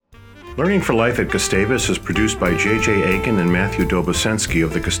Learning for Life at Gustavus is produced by J.J. Aiken and Matthew Dobosensky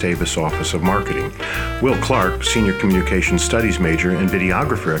of the Gustavus Office of Marketing. Will Clark, Senior Communication Studies major and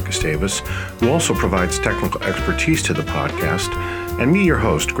videographer at Gustavus, who also provides technical expertise to the podcast, and me, your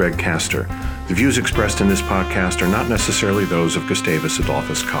host, Greg Castor. The views expressed in this podcast are not necessarily those of Gustavus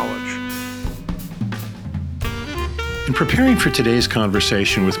Adolphus College. In preparing for today's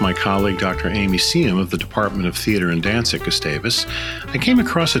conversation with my colleague, Dr. Amy Siem of the Department of Theater and Dance at Gustavus, I came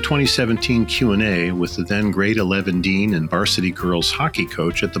across a 2017 Q&A with the then grade 11 dean and varsity girls hockey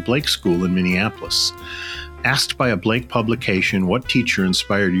coach at the Blake School in Minneapolis. Asked by a Blake publication what teacher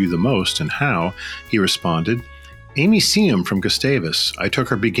inspired you the most and how, he responded, Amy Siem from Gustavus. I took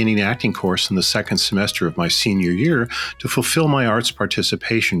her beginning acting course in the second semester of my senior year to fulfill my arts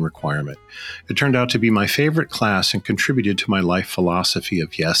participation requirement. It turned out to be my favorite class and contributed to my life philosophy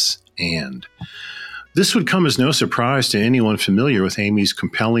of yes and. This would come as no surprise to anyone familiar with Amy's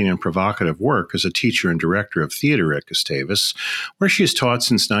compelling and provocative work as a teacher and director of theater at Gustavus, where she has taught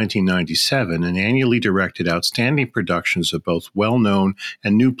since 1997 and annually directed outstanding productions of both well-known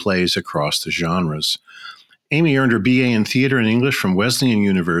and new plays across the genres. Amy earned her BA in Theater and English from Wesleyan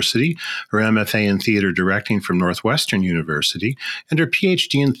University, her MFA in Theater Directing from Northwestern University, and her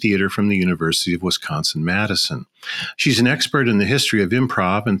PhD in Theater from the University of Wisconsin-Madison. She's an expert in the history of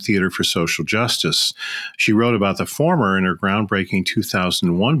improv and theater for social justice. She wrote about the former in her groundbreaking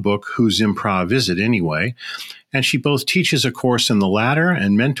 2001 book, Whose Improv Is It Anyway? And she both teaches a course in the latter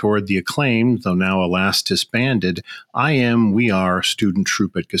and mentored the acclaimed, though now alas disbanded, I Am, We Are student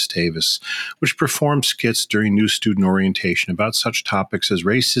troupe at Gustavus, which performs skits during new student orientation about such topics as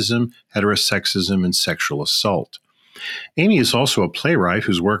racism, heterosexism, and sexual assault. Amy is also a playwright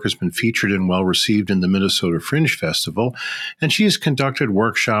whose work has been featured and well received in the Minnesota Fringe Festival, and she has conducted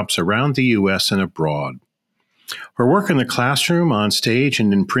workshops around the U.S. and abroad. Her work in the classroom, on stage,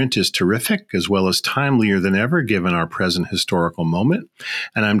 and in print is terrific, as well as timelier than ever given our present historical moment,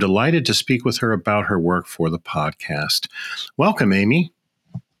 and I'm delighted to speak with her about her work for the podcast. Welcome, Amy.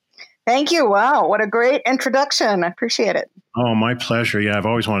 Thank you. Wow, what a great introduction. I appreciate it. Oh, my pleasure. Yeah, I've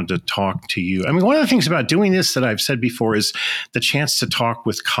always wanted to talk to you. I mean, one of the things about doing this that I've said before is the chance to talk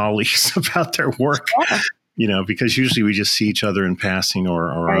with colleagues about their work, because usually we just see each other in passing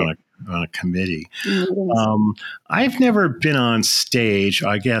or right. on a committee. Mm-hmm. I've never been on stage,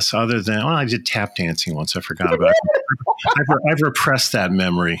 I guess, other than, I did tap dancing once. I forgot about it. I've repressed that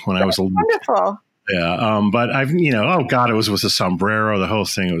memory when I was a little. Wonderful. Yeah, but I've, it was with a sombrero, the whole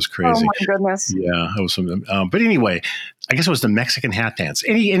thing. It was crazy. Oh, my goodness. Yeah, it was but anyway, I guess it was the Mexican hat dance.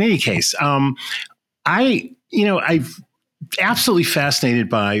 In any case, I've absolutely fascinated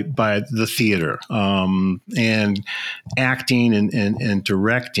by the theater and acting and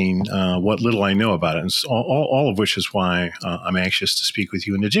directing, what little I know about it. And all of which is why I'm anxious to speak with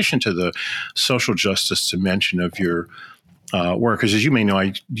you. In addition to the social justice dimension of your work, because as you may know,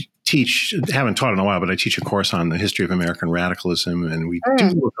 I haven't taught in a while, but I teach a course on the history of American radicalism, and we do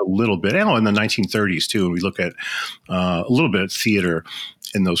look a little bit, in the 1930s too, and we look at a little bit at theater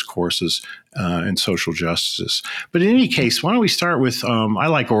in those courses and social justice. But in any case, why don't we start with, I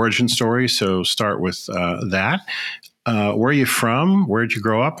like origin stories, so start with that. Where are you from? Where did you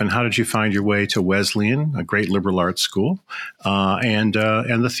grow up? And how did you find your way to Wesleyan, a great liberal arts school, and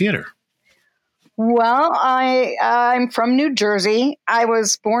the theater? Well, I'm from New Jersey. I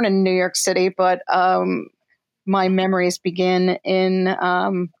was born in New York City, but my memories begin in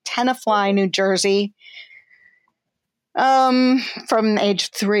Tenafly, New Jersey, from age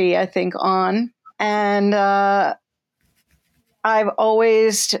 3, I think, on. And I've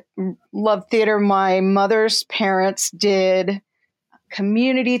always loved theater. My mother's parents did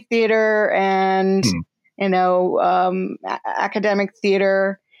community theater and, academic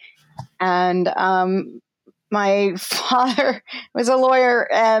theater. And my father was a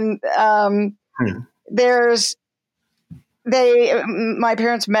lawyer, and my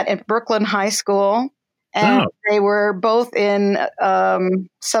parents met at Brooklyn High School, and they were both in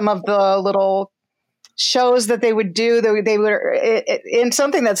some of the little shows that they would do. They were in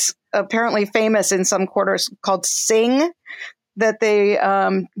something that's apparently famous in some quarters called Sing, that they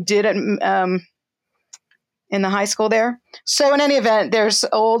did at in the high school there. So in any event, there's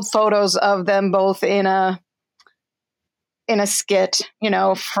old photos of them both in a skit,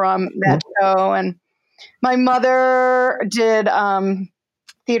 from that show. And my mother did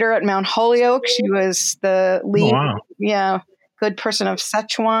theater at Mount Holyoke. She was the lead, good person of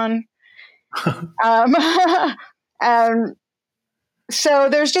Szechuan. And so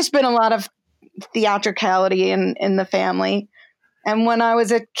there's just been a lot of theatricality in the family. And when I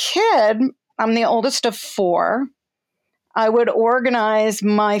was a kid, I'm the oldest of 4. I would organize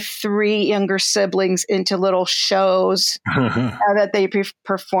my 3 younger siblings into little shows that they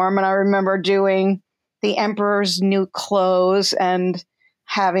perform. And I remember doing The Emperor's New Clothes and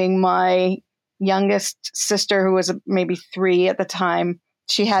having my youngest sister, who was maybe 3 at the time,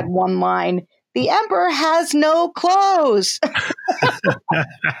 she had one line, "The Emperor has no clothes."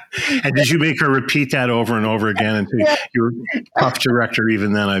 And did you make her repeat that over and over again until you were puff director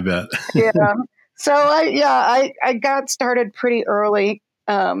even then, I bet? Yeah. So I got started pretty early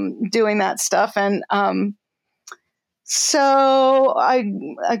doing that stuff. And so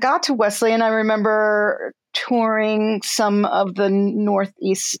I got to Wesleyan. I remember touring some of the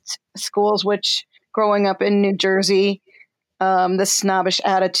Northeast schools, which growing up in New Jersey, the snobbish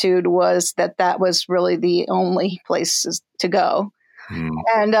attitude was that was really the only places to go.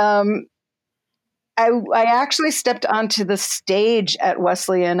 And I actually stepped onto the stage at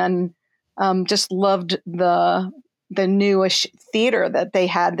Wesleyan and just loved the newish theater that they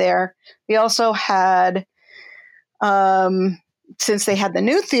had there. We also had, since they had the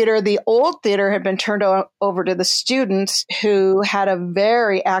new theater, the old theater had been turned over to the students, who had a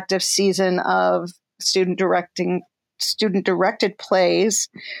very active season of student directed plays,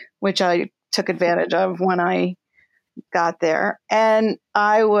 which I took advantage of when I got there. And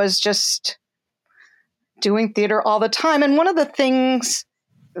I was just doing theater all the time. And one of the things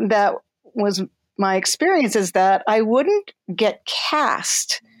that was my experience is that I wouldn't get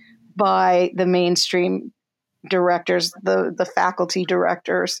cast by the mainstream directors, the faculty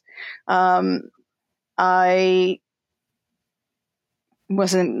directors. I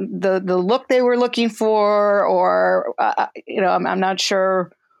wasn't the look they were looking for, or I'm not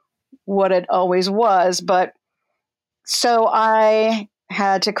sure what it always was, but so I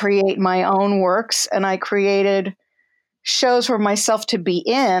had to create my own works, and I created shows for myself to be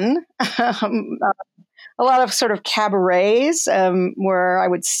in. A lot of sort of cabarets where I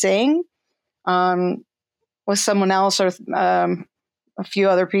would sing with someone else or a few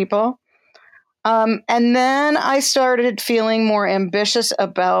other people. And then I started feeling more ambitious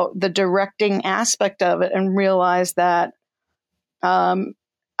about the directing aspect of it and realized that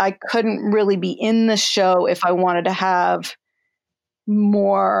I couldn't really be in the show if I wanted to have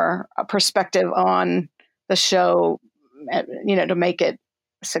more perspective on the show, to make it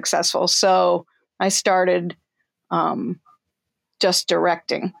successful. So I started just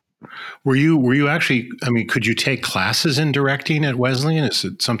directing. Were you actually, could you take classes in directing at Wesleyan? Is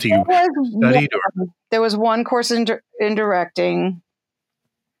it something you studied? There was one course in directing.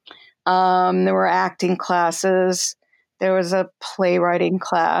 There were acting classes. There was a playwriting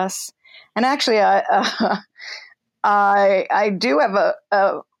class. And actually, I do have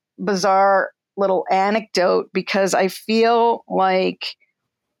a bizarre little anecdote, because I feel like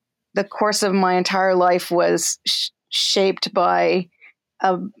the course of my entire life was shaped by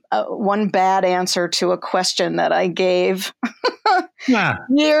one bad answer to a question that I gave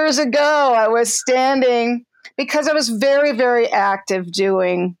years ago. I was standing, because I was very, very active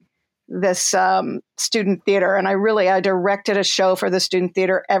doing this student theater, and I directed a show for the student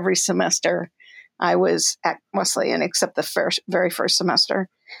theater every semester I was at Wesleyan, except the very first semester.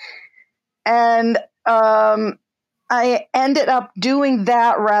 And I ended up doing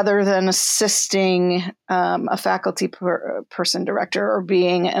that rather than assisting a faculty person director or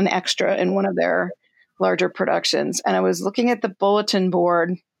being an extra in one of their larger productions. And I was looking at the bulletin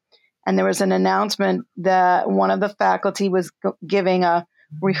board, and there was an announcement that one of the faculty was giving a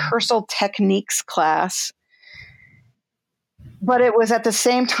rehearsal techniques class, but it was at the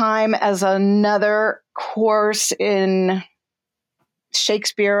same time as another course in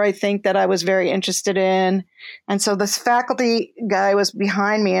Shakespeare, I think, that I was very interested in. And so this faculty guy was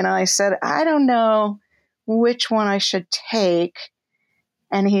behind me, and I said, I don't know which one I should take.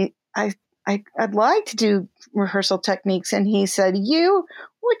 And I'd like to do rehearsal techniques. And he said,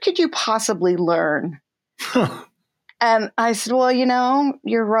 what could you possibly learn? And I said, well,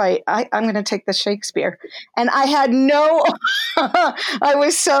 you're right. I'm going to take the Shakespeare. And I had I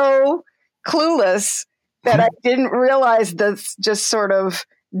was so clueless that I didn't realize this just sort of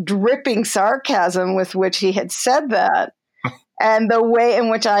dripping sarcasm with which he had said that, and the way in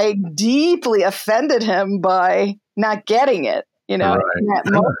which I deeply offended him by not getting it, in that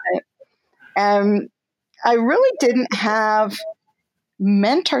moment. And I really didn't have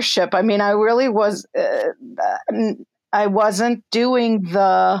mentorship. I mean, I really was, I wasn't doing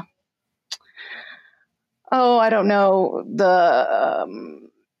the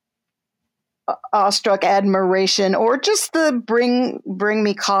awestruck admiration or just the bring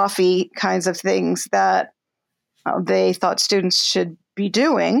me coffee kinds of things that they thought students should be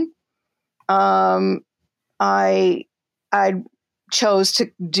doing. I I chose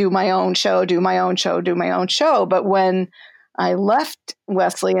to do my own show. But when I left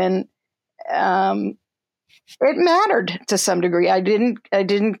Wesleyan, it mattered to some degree. I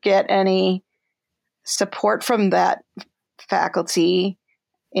didn't get any support from that faculty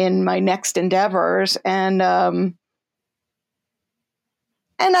in my next endeavors, and I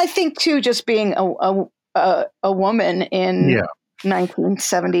think too, just being a woman in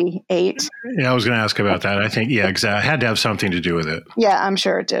 1978. Yeah, I was going to ask about that. I think, exactly. It had to have something to do with it. Yeah, I'm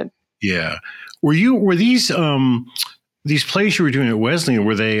sure it did. Yeah. Were these plays you were doing at Wesleyan,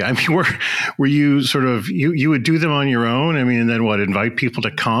 were they, I mean, were you sort of, you would do them on your own? I mean, and then invite people to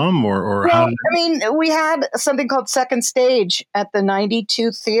come or well, how? I mean, we had something called Second Stage at the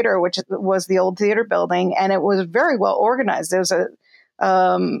 92 Theater, which was the old theater building, and it was very well organized. There was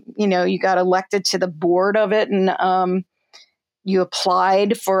you got elected to the board of it, and you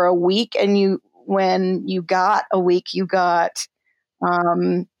applied for a week, and when you got a week, you got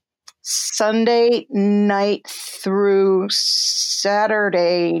Sunday night through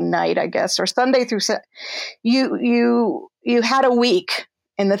Saturday night, I guess, or Sunday through you had a week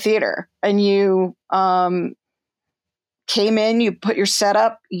in the theater, and you came in, you put your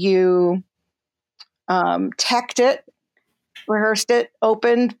setup, you teched it, rehearsed it,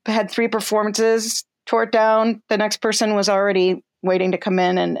 opened, had 3 performances, tore it down. The next person was already waiting to come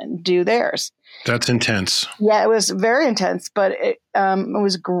in and do theirs. That's intense. Yeah, it was very intense, but it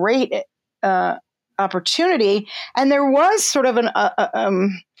was great opportunity. And there was sort of an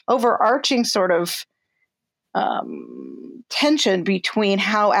overarching sort of tension between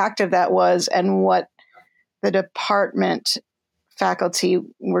how active that was and what the department faculty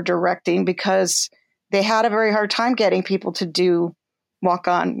were directing, because they had a very hard time getting people to do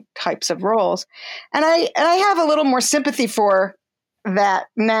walk-on types of roles. And I have a little more sympathy for that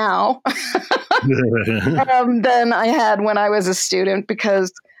now than I had when I was a student,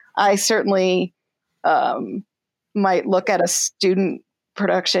 because I certainly might look at a student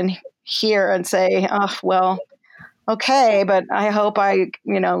production here and say, oh, well, okay, but I hope I,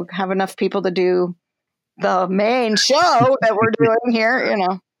 have enough people to do the main show that we're doing here,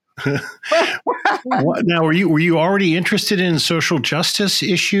 Now, were you already interested in social justice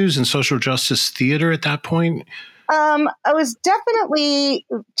issues and social justice theater at that point? I was definitely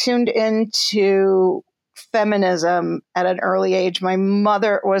tuned into feminism at an early age. My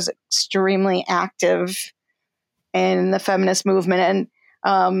mother was extremely active in the feminist movement,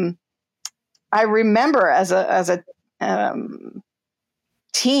 and I remember as a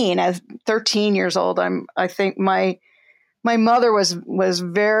teen, as 13 years old, I think my mother was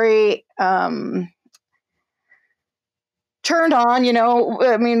very turned on,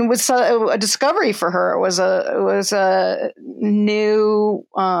 I mean, it was a discovery for her. It was a new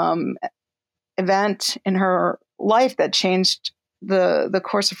event in her life that changed the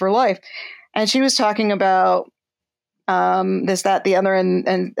course of her life. And she was talking about this, that, the other, and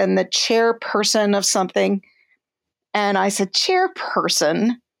the chairperson of something. And I said,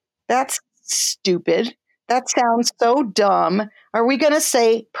 chairperson? That's stupid. That sounds so dumb. Are we going to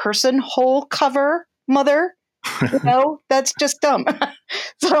say person hole cover, mother? That's just dumb.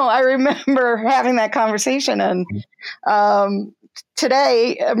 So I remember having that conversation. And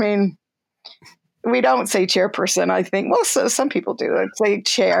today, I mean, we don't say chairperson. I think, well, so some people do. I'd say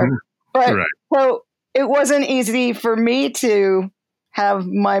chair. But right. So it wasn't easy for me to have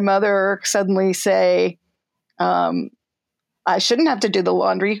my mother suddenly say, I shouldn't have to do the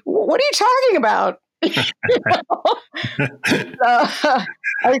laundry. What are you talking about?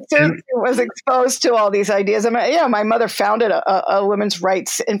 I certainly was exposed to all these ideas. I mean, my mother founded a women's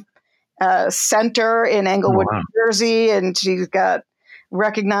rights center in Englewood, New Jersey, and she got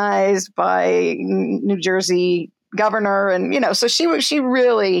recognized by New Jersey governor, and so she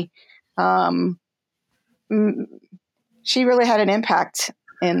really had an impact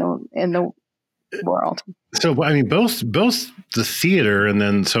in the world. So, I mean, both the theater and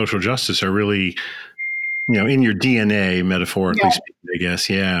then social justice are really, in your DNA, metaphorically speaking, I guess.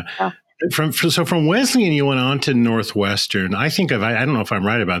 Yeah. From Wesleyan, you went on to Northwestern. I think I don't know if I'm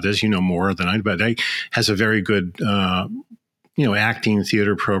right about this. You know more than I, but it has a very good, acting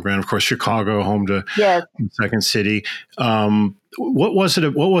theater program. Of course, Chicago, home to Second City. What was it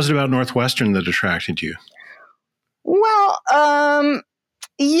about Northwestern that attracted you? Well, all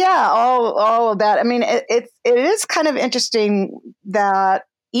of that. I mean, it is kind of interesting that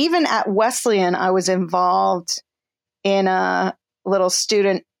even at Wesleyan, I was involved in a little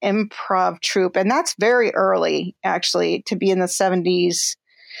student improv troupe, and that's very early, actually, to be in the 70s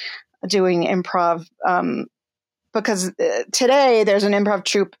doing improv. Because today there's an improv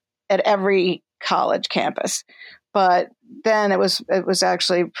troupe at every college campus, but then it was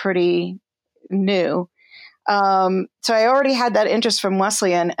actually pretty new. So I already had that interest from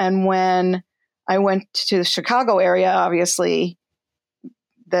Wesleyan. And when I went to the Chicago area, obviously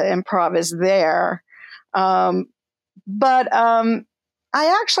the improv is there. But I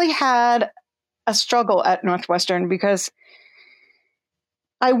actually had a struggle at Northwestern because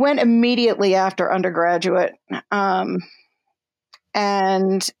I went immediately after undergraduate.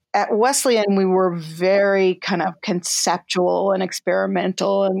 And at Wesleyan, we were very kind of conceptual and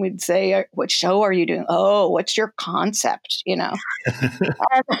experimental. And we'd say, what show are you doing? Oh, what's your concept? And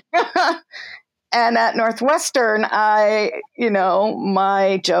at Northwestern, my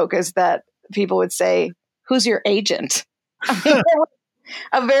joke is that people would say, who's your agent?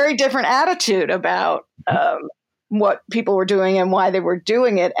 A very different attitude about what people were doing and why they were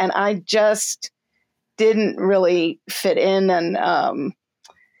doing it. And I just didn't really fit in. And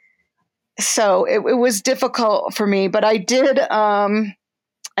so it was difficult for me, but I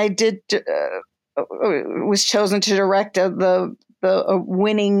was chosen to direct the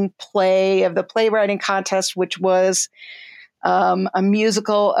winning play of the playwriting contest, which was a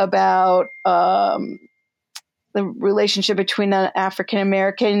musical about the relationship between an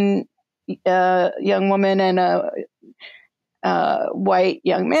African-American young woman and a white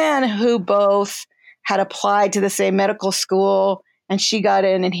young man who both had applied to the same medical school, and she got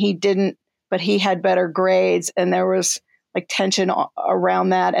in and he didn't, but he had better grades, and there was like tension around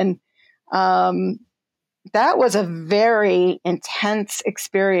that. And that was a very intense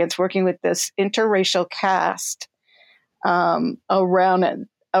experience working with this interracial cast around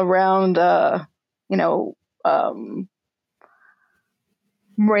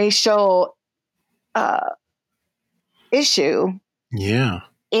racial issue. Yeah.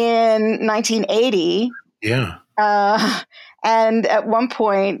 In 1980. Yeah. And at one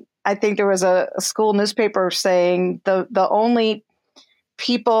point, I think there was a school newspaper saying the only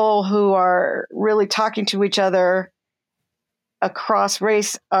people who are really talking to each other across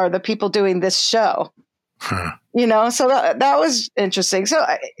race are the people doing this show. Huh. So that was interesting. So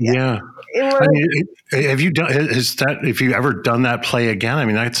yeah, have you ever done that play again? I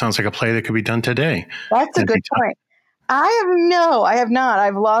mean, that sounds like a play that could be done today. That's a good point. I have not.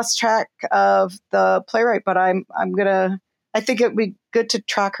 I've lost track of the playwright, but I think it'd be good to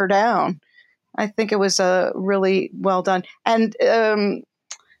track her down. I think it was really well done. And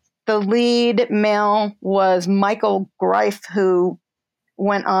the lead male was Michael Greif, who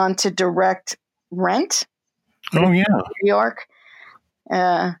went on to direct Rent. Oh, yeah. New York.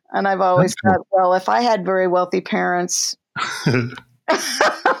 And I've always thought, well, if I had very wealthy parents, I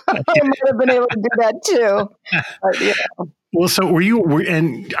might have been able to do that too. But, Well, so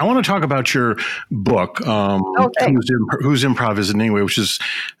and I want to talk about your book, Whose Improv Is It Anyway, which is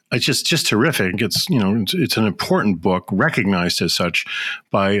it's just terrific. It's an important book, recognized as such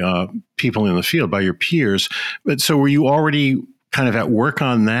by people in the field, by your peers. But so were you already kind of at work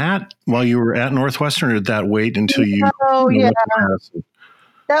on that while you were at Northwestern, or did that wait until you? Oh, yeah.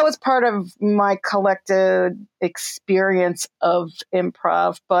 That was part of my collected experience of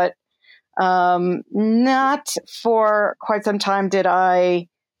improv, but not for quite some time did I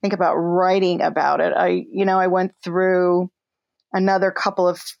think about writing about it. I went through another couple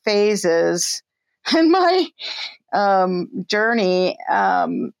of phases in my journey,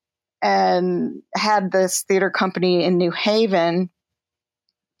 and had this theater company in New Haven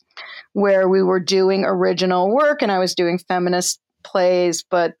where we were doing original work, and I was doing feminist plays,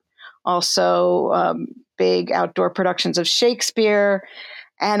 but also big outdoor productions of Shakespeare.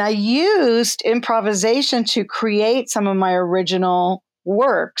 And I used improvisation to create some of my original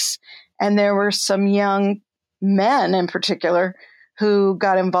works. And there were some young men in particular who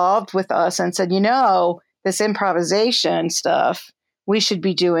got involved with us and said, this improvisation stuff, we should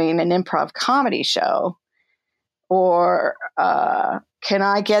be doing an improv comedy show. Or can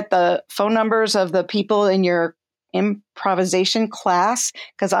I get the phone numbers of the people in your improvisation class?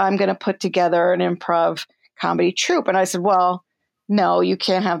 Because I'm going to put together an improv comedy troupe. And I said, well, no, you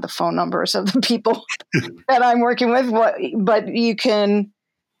can't have the phone numbers of the people that I'm working with, but you can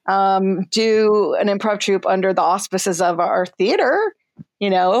do an improv troupe under the auspices of our theater.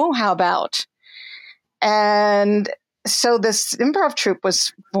 How about? And so this improv troupe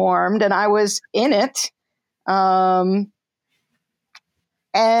was formed, and I was in it. And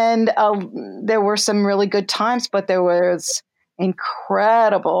there were some really good times, but there was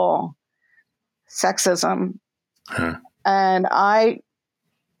incredible sexism. Huh. And I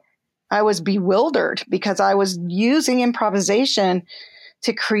was bewildered because I was using improvisation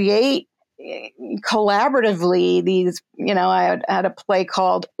to create collaboratively these, I had a play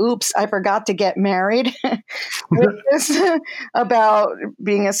called Oops, I Forgot to Get Married, which is about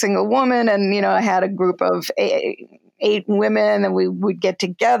being a single woman. And, I had a group of eight women, and we would get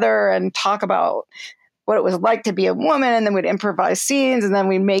together and talk about what it was like to be a woman. And then we'd improvise scenes, and then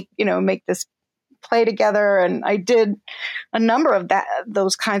we'd make this play together. And I did a number of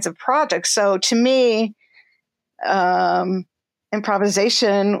those kinds of projects. So to me,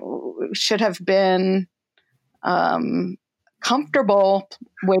 improvisation should have been comfortable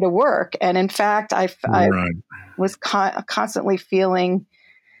way to work. And in fact, I was constantly feeling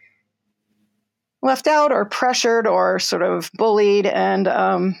left out or pressured or sort of bullied. And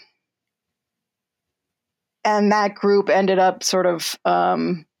that group ended up sort of,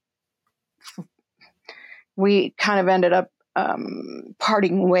 we kind of ended up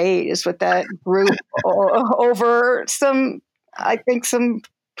parting ways with that group over some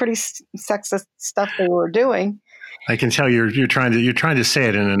pretty sexist stuff they were doing. I can tell you're trying to say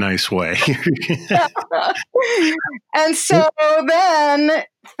it in a nice way. And so then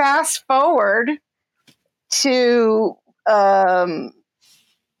fast forward to coming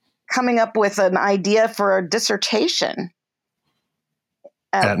up with an idea for a dissertation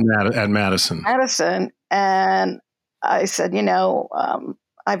at Madison. And I said,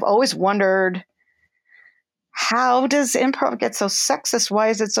 I've always wondered, how does improv get so sexist? Why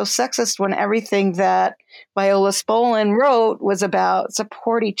is it so sexist when everything that Viola Spolin wrote was about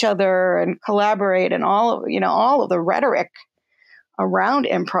support each other and collaborate, and all of the rhetoric around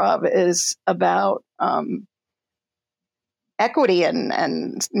improv is about equity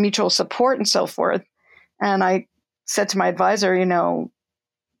and mutual support and so forth. And I said to my advisor,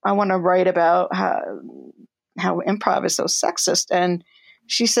 I want to write about how improv is so sexist. And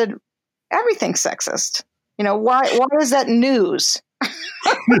she said, everything's sexist. Why is that news?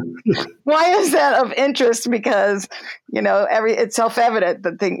 Why is that of interest? Because, it's self-evident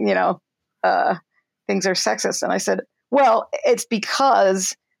that things are sexist. And I said, well, it's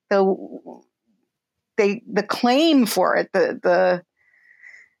because the claim for it, the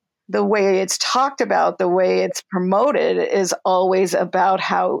way it's talked about, the way it's promoted is always about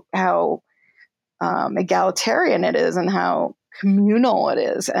how egalitarian it is and how communal it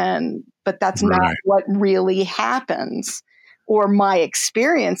is. But that's not what really happens. Or my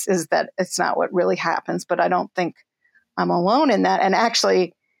experience is that it's not what really happens, but I don't think I'm alone in that. And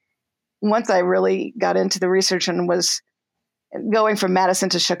actually, once I really got into the research and was going from Madison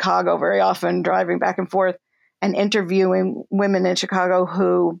to Chicago very often, driving back and forth and interviewing women in Chicago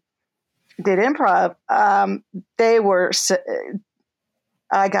who did improv, I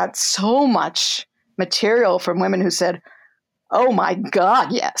got so much material from women who said, oh my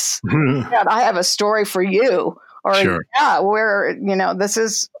God, yes. God, I have a story for you. Or, sure. Yeah, this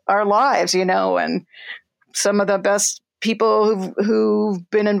is our lives, and some of the best people who've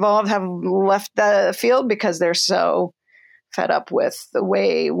been involved have left the field because they're so fed up with the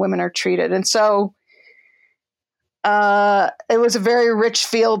way women are treated. And so it was a very rich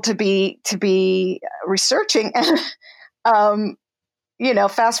field to be researching. And,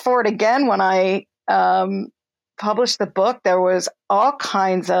 fast forward again, when I published the book, there was all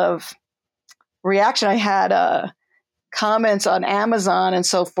kinds of reaction. I had comments on Amazon and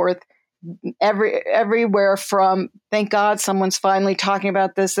so forth, everywhere from, thank God someone's finally talking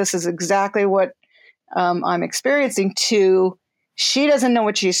about this. This is exactly what I'm experiencing, to, she doesn't know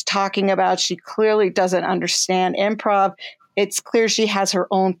what she's talking about. She clearly doesn't understand improv. It's clear she has her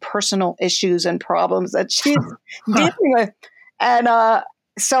own personal issues and problems that she's dealing with. And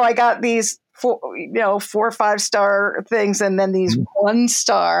so I got these 4 or 5-star things, and then these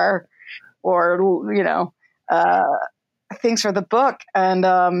 1-star or things for the book. And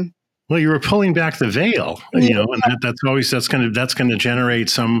well, you were pulling back the veil, and that's going to generate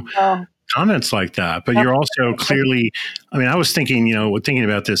some comments like that. But you're also clearly, I was thinking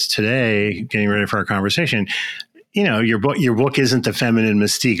about this today, getting ready for our conversation. Your book isn't the feminine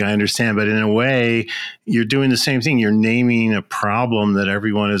mystique, I understand, but in a way, you're doing the same thing. You're naming a problem that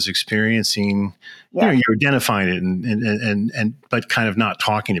everyone is experiencing. Yeah. You're identifying it and but kind of not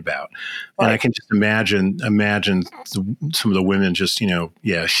talking about. Right. And I can just imagine some of the women just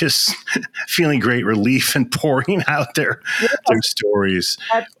just feeling great relief and pouring out their stories.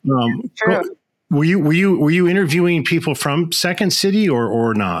 That's true. Were you interviewing people from Second City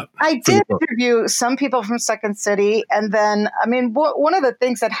or not? I did interview some people from Second City. And then, one of the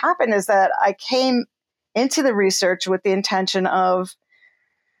things that happened is that I came into the research with the intention of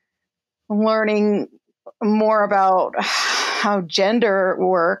learning more about how gender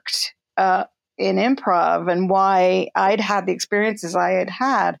worked in improv and why I'd had the experiences I had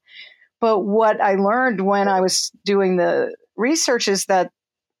had. But what I learned when I was doing the research is that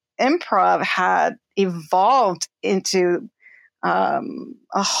improv had evolved into a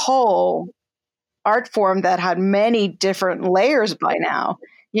whole art form that had many different layers by now.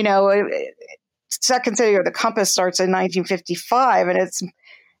 Second City or the Compass starts in 1955, and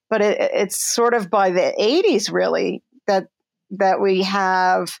it's sort of by the 80s really that we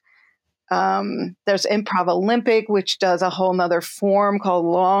have. There's Improv Olympic, which does a whole nother form called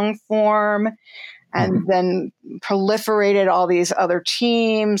long form, and then proliferated all these other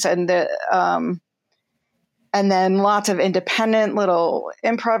teams, and then lots of independent little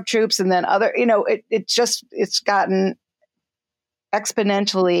improv troops, and then other. It's gotten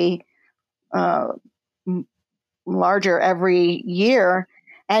exponentially larger every year.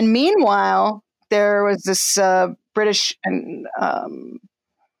 And meanwhile, there was this British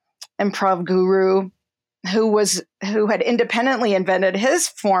improv guru who had independently invented his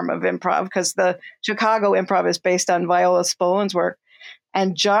form of improv, because the Chicago improv is based on Viola Spolin's work.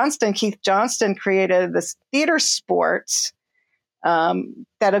 And Keith Johnston created this theater sports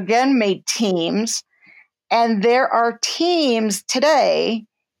that again made teams. And there are teams today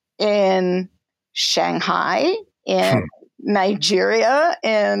in Shanghai, in Nigeria,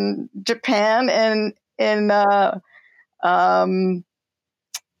 in Japan, and in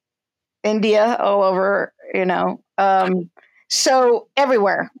India, all over, so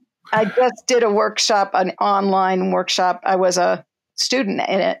everywhere. I just did a workshop, an online workshop. I was a student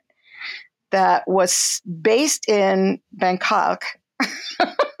in it that was based in Bangkok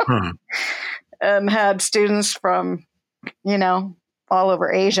and had students from, all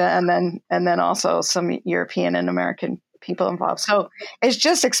over Asia, and then also some European and American people involved. So it's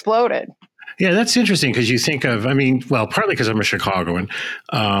just exploded. Yeah, that's interesting, because you think of, partly because I'm a Chicagoan,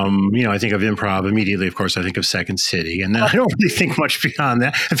 I think of improv immediately. Of course, I think of Second City, and then I don't really think much beyond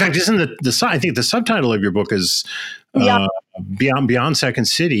that. In fact, isn't I think the subtitle of your book is Beyond Second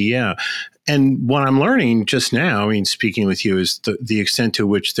City. Yeah. And what I'm learning just now, speaking with you, is the extent to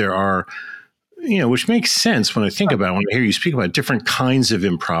which there are, which makes sense when I hear you speak about different kinds of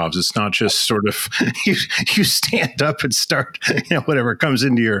improvs. It's not just sort of you stand up and start, whatever comes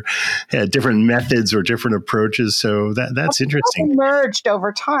into your head, different methods or different approaches. So that's interesting. Emerged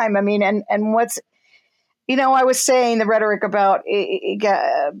over time. And what's, I was saying the rhetoric about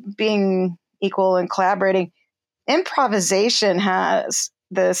being equal and collaborating. Improvisation has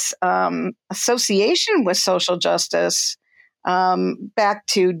this association with social justice, back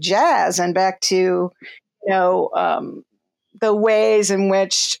to jazz and back to, the ways in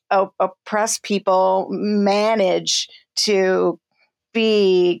which oppressed people manage to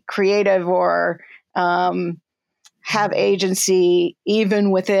be creative or have agency even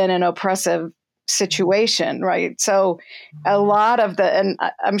within an oppressive situation, right? So a lot of and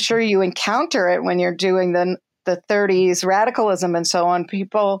I'm sure you encounter it when you're doing the 30s radicalism and so on,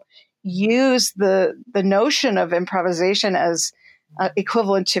 people use the notion of improvisation as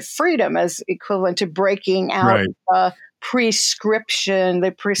equivalent to freedom, as equivalent to breaking out the prescripted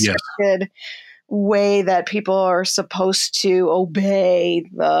way that people are supposed to obey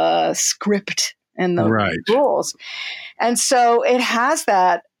the script and the rules. And so it has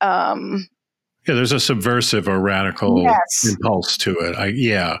that. There's a subversive or radical impulse to it.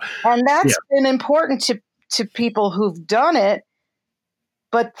 And that's been important to people who've done it.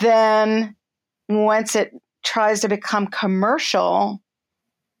 But then once it tries to become commercial,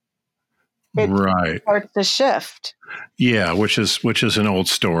 it starts to shift. Yeah, which is an old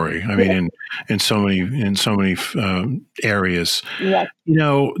story. In so many areas. Yeah.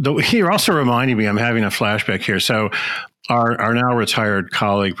 You're also reminding me, I'm having a flashback here. So our now retired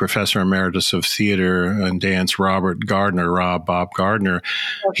colleague, Professor Emeritus of Theater and Dance, Bob Gardner,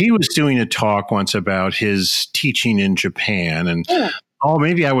 he was doing a talk once about his teaching in Japan, and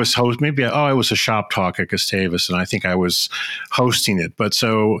maybe I was I was a shop talk at Gustavus, and I think I was hosting it. But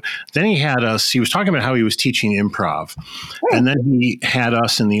so then he was talking about how he was teaching improv, and then he had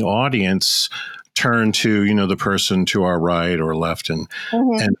us in the audience turn to, the person to our right or left and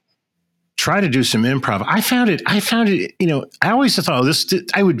try to do some improv. I found it, I always thought, this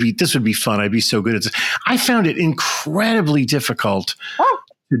would be fun. I'd be so good at this. I found it incredibly difficult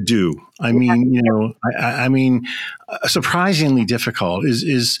to do. Surprisingly difficult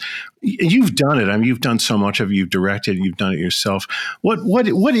is you've done it. You've done so much of it. You've directed, you've done it yourself. What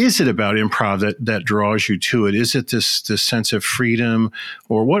is it about improv that draws you to it? Is it this sense of freedom,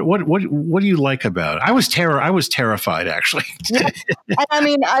 or what do you like about it? I was terrified, actually. Yeah.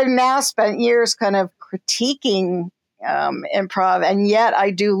 I've now spent years kind of critiquing improv, and yet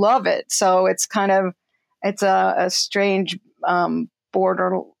I do love it. So it's a strange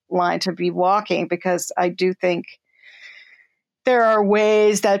borderline line to be walking, because I do think there are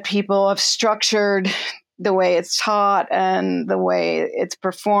ways that people have structured the way it's taught and the way it's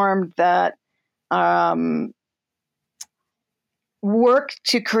performed that work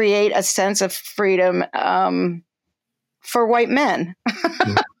to create a sense of freedom for white men.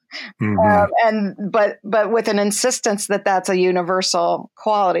 Mm-hmm. But with an insistence that that's a universal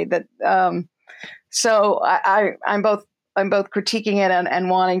quality. That so I'm both critiquing it and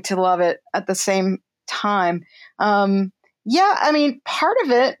wanting to love it at the same time. Yeah, I mean, part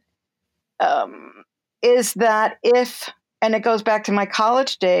of it is that and it goes back to my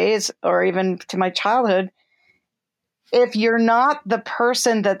college days or even to my childhood, if you're not the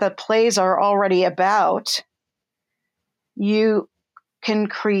person that the plays are already about, you can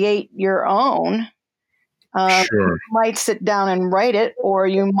create your own. Sure. You might sit down and write it, or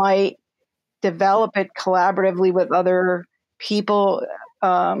you might develop it collaboratively with other people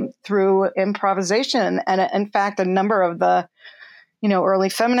through improvisation. And in fact, a number of the early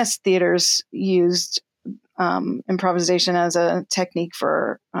feminist theaters used improvisation as a technique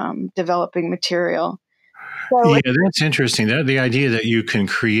for developing material. So yeah, that's interesting. The idea that you can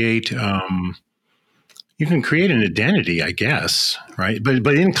create an identity, I guess, right? But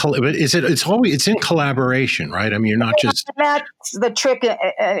it's in collaboration, right? I mean, you're not just. That's the trick.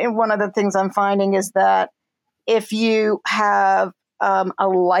 And one of the things I'm finding is that if you have a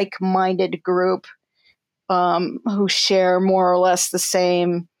like-minded group who share more or less the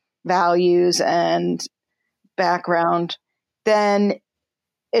same values and background, then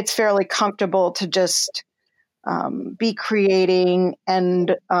it's fairly comfortable to just be creating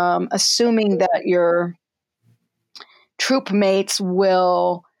and assuming that your troop mates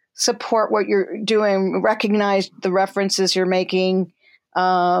will support what you're doing, recognize the references you're making,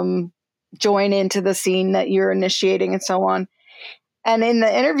 join into the scene that you're initiating, and so on. And in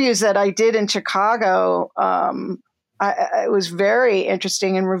the interviews that I did in Chicago, it was very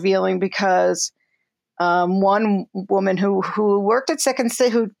interesting and revealing, because one woman who worked at Second City,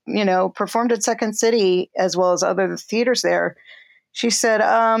 who performed at Second City as well as other theaters there, she said,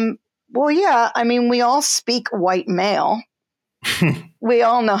 "Well, yeah, I mean, we all speak white male. We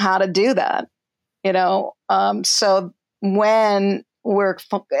all know how to do that, So when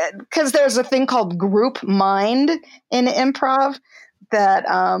because there's a thing called group mind in improv that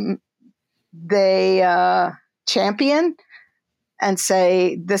they champion and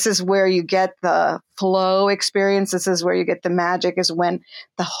say, this is where you get the flow experience. This is where you get the magic, is when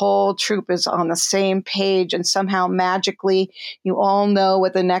the whole troupe is on the same page and somehow magically you all know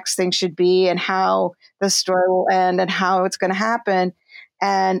what the next thing should be and how the story will end and how it's going to happen.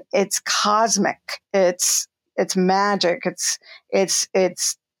 And it's cosmic. It's magic. It's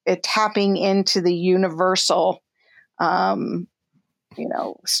tapping into the universal,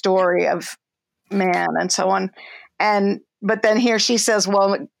 story of man and so on. But then here she says,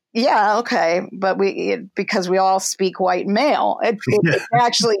 well, yeah, okay, but because we all speak white male, it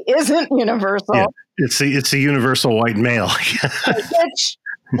actually isn't universal. Yeah, it's a universal white male,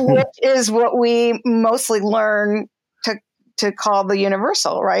 which is what we mostly learn to call the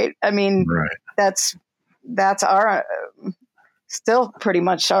universal, right? I mean, right. That's our still pretty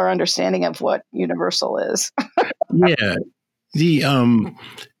much our understanding of what universal is. Yeah,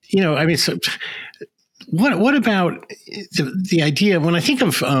 I mean, so. What about the idea when I think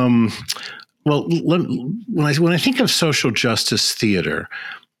of when I think of social justice theater,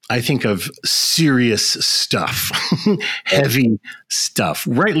 I think of serious stuff, heavy stuff,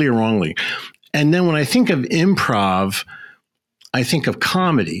 rightly or wrongly. And then when I think of improv, I think of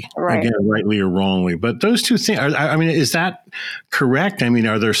comedy, again, rightly or wrongly. But those two things, I mean, is that correct? I mean,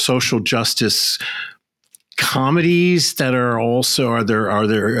 are there social justice comedies that are also, are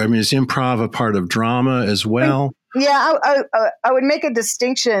there, I mean, is improv a part of drama as well? Yeah, I would make a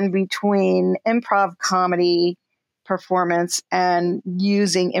distinction between improv comedy performance and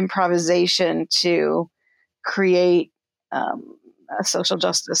using improvisation to create a social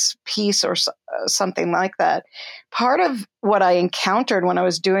justice piece or something like that. Part of what I encountered when I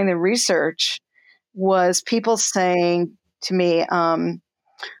was doing the research was people saying to me,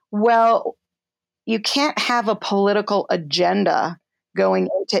 well, you can't have a political agenda going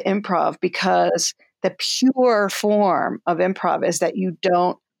into improv, because the pure form of improv is that you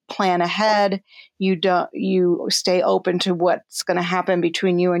don't plan ahead. You stay open to what's going to happen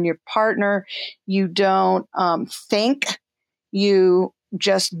between you and your partner. You don't think, you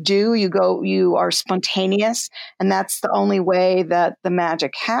just do, you are spontaneous. And that's the only way that the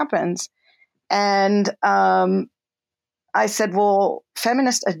magic happens. And I said, well,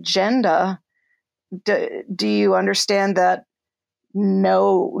 feminist agenda, do you understand that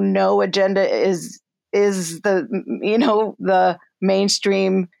no agenda is the, the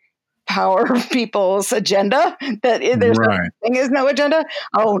mainstream power people's agenda, that there's Right. no thing is no agenda.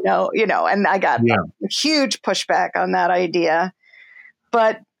 Oh no, and I got a huge pushback on that idea.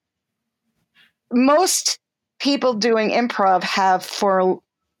 But most people doing improv have for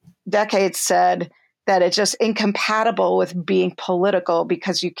decades said that it's just incompatible with being political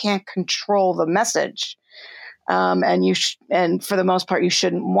because you can't control the message. And for the most part, you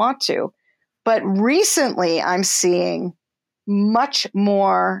shouldn't want to. But recently, I'm seeing much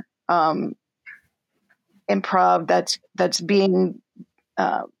more improv that's being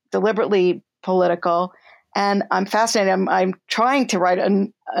deliberately political, and I'm fascinated. I'm trying to write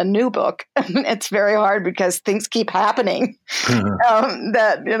a new book. It's very hard because things keep happening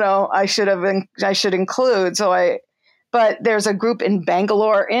that I should include. But there's a group in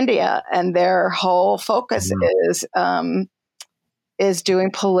Bangalore, India, and their whole focus is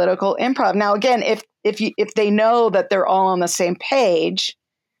doing political improv. Now, again, if they know that they're all on the same page,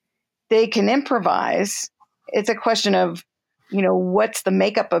 they can improvise. It's a question of, what's the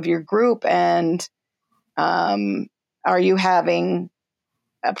makeup of your group, and are you having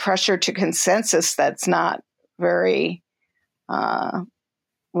a pressure to consensus that's not very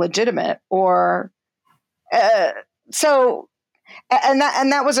legitimate, or so. And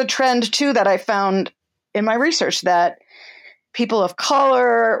that was a trend too that I found in my research, that people of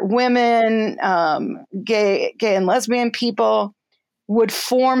color, women, gay and lesbian people would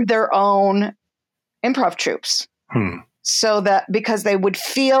form their own improv troupes. So that because they would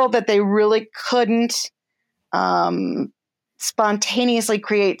feel that they really couldn't spontaneously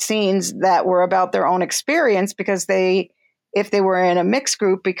create scenes that were about their own experience, because if they were in a mixed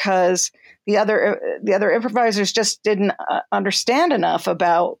group, because the other improvisers just didn't understand enough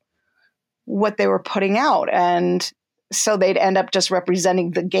about what they were putting out, and so they'd end up just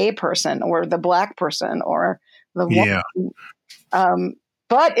representing the gay person or the black person or the woman.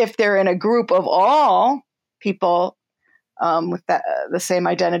 But if they're in a group of all people with the same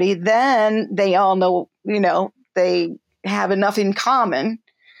identity, then they all know, they have enough in common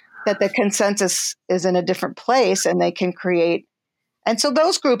that the consensus is in a different place, and they can create. And so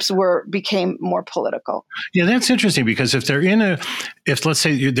those groups became more political. Yeah, that's interesting, because if let's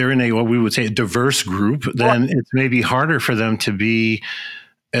say they're in what we would say a diverse group, then it's maybe harder for them to be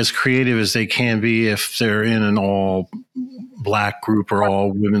as creative as they can be if they're in an all black group or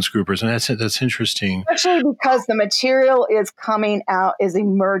all women's group. And that's interesting. Especially because the material is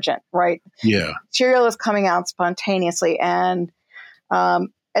emergent, right? Yeah. Material is coming out spontaneously. And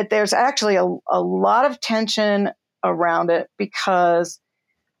there's actually a lot of tension around it, because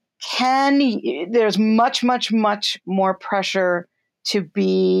there's much, much, much more pressure to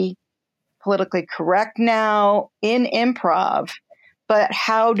be politically correct now in improv. But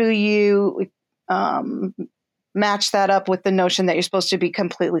how do you match that up with the notion that you're supposed to be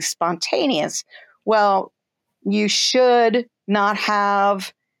completely spontaneous? Well, you should not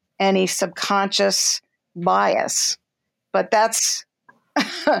have any subconscious bias, but that's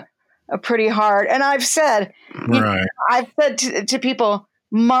a pretty hard. And I've said, to people,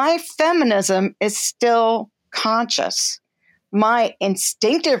 my feminism is still conscious. My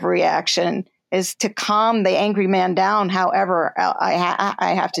instinctive reaction is to calm the angry man down, however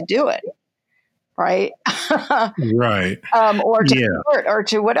I have to do it. Right. Right. Or to hurt, or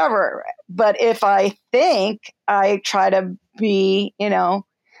to whatever. But if I think, I try to be,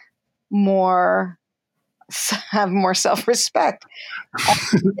 have more self-respect,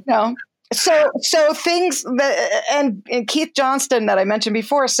 So things that, and Keith Johnston that I mentioned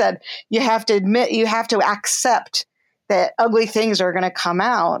before said, you have to accept that ugly things are going to come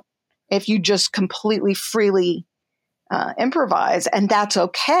out if you just completely freely improvise, and that's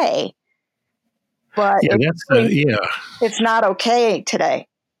okay. But it's not okay today.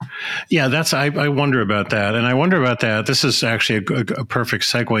 Yeah, I wonder about that. And I wonder about that. This is actually a perfect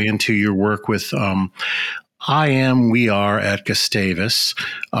segue into your work with we are at Gustavus,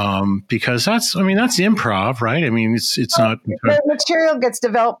 because that's improv, right? I mean, it's not. The material gets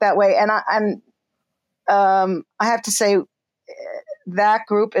developed that way. And I have to say that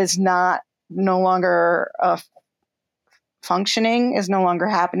group is no longer functioning, is no longer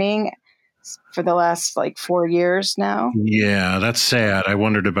happening for the last 4 years now. Yeah, that's sad. I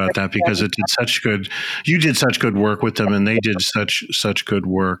wondered about that, because you did such good work with them, and they did such good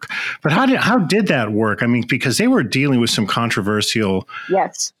work. But how did that work? I mean, because they were dealing with some controversial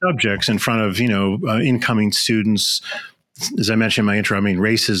subjects in front of, incoming students. As I mentioned in my intro,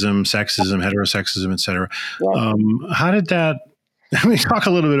 racism, sexism, heterosexism, et cetera. How did that, let me talk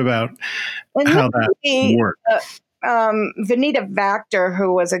a little bit about how that worked. Vanita Vactor,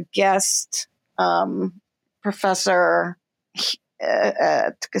 who was a guest professor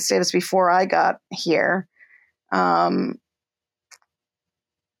at Gustavus before I got here,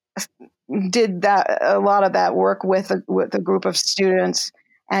 did a lot of that work with a group of students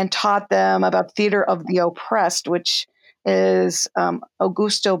and taught them about theater of the oppressed, which is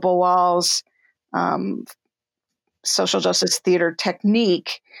Augusto Boal's social justice theater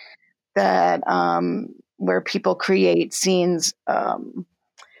technique that where people create scenes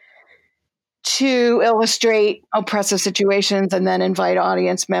to illustrate oppressive situations and then invite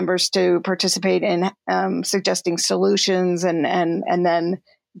audience members to participate in suggesting solutions. And then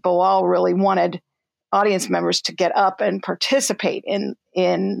Boal really wanted audience members to get up and participate in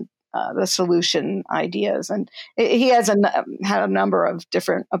the solution ideas. And he has had a number of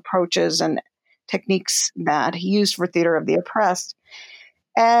different approaches and techniques that he used for theater of the oppressed.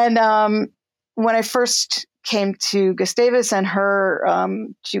 And when I first came to Gustavus and her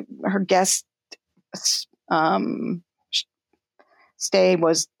guest stay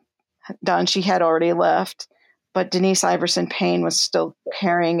was done, she had already left, but Denise Iverson Payne was still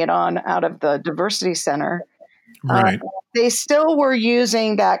carrying it on out of the Diversity Center. Right. They still were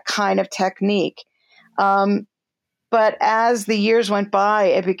using that kind of technique. But as the years went by,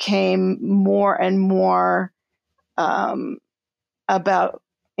 it became more and more about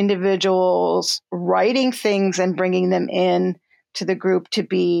individuals writing things and bringing them in to the group to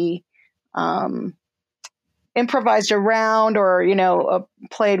be improvised around or,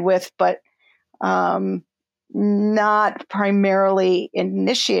 played with, but not primarily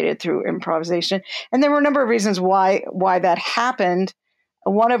initiated through improvisation. And there were a number of reasons why that happened.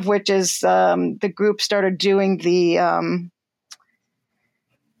 One of which is the group started doing the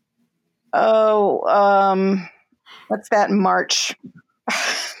what's that march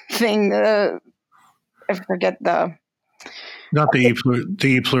thing? I forget the. Not the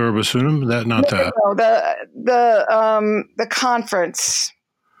E Pluribus Unum. That not that. No, the conference.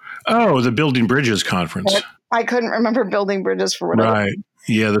 Oh, the Building Bridges conference. I couldn't remember Building Bridges for whatever. Right.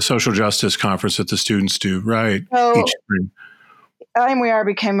 Yeah, the social justice conference that the students do. Right. So, each spring. IMWR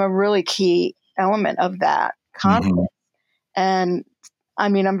became a really key element of that conference. Mm-hmm. And I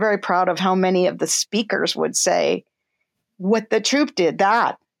mean, I'm very proud of how many of the speakers would say, what the troupe did,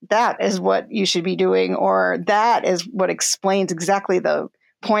 that is what you should be doing, or that is what explains exactly the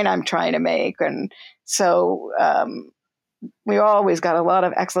point I'm trying to make. And so we always got a lot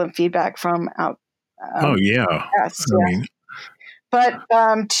of excellent feedback from out. Oh, yeah. Yes. But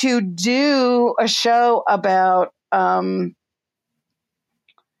to do a show about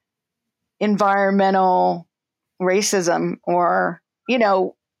environmental racism or,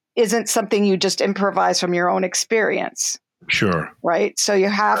 isn't something you just improvise from your own experience. Sure. Right. So you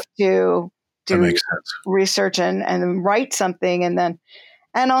have to do research and write something. And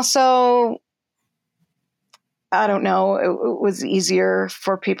also, I don't know, it was easier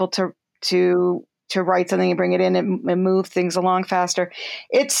for people to write something and bring it in and move things along faster.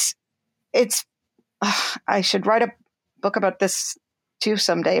 It's I should write a book about this too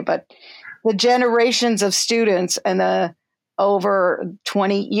someday, but the generations of students and the over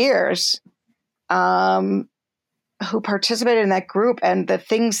 20 years who participated in that group and the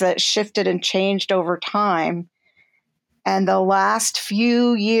things that shifted and changed over time, and the last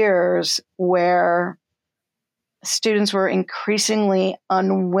few years where students were increasingly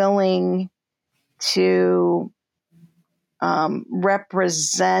unwilling to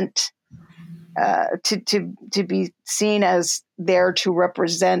represent, to be seen as there to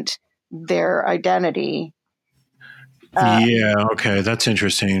represent their identity. Okay, that's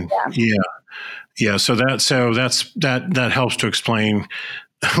interesting. Yeah. So that helps to explain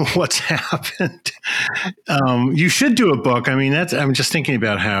what's happened. You should do a book. I mean, I'm just thinking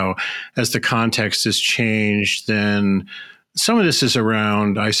about how, as the context has changed, then some of this is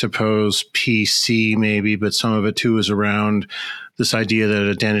around, I suppose, PC maybe, but some of it too is around this idea that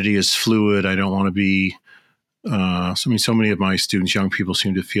identity is fluid. I don't want to be. So many of my students, young people,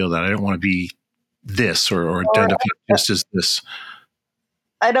 seem to feel that I don't want to be this or identify just as this.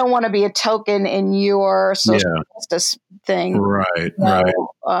 I don't want to be a token in your social justice thing. Right. Right.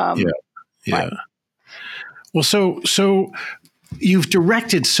 Well, so you've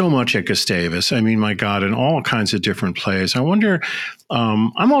directed so much at Gustavus. I mean, my God, in all kinds of different plays. I wonder,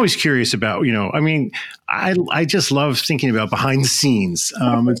 I'm always curious about, I just love thinking about behind the scenes.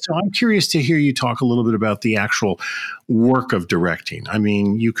 And so I'm curious to hear you talk a little bit about the actual work of directing. I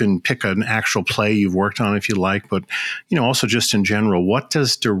mean, you can pick an actual play you've worked on if you like, but, also just in general, what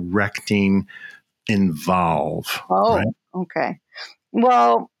does directing involve? Oh, right? Okay.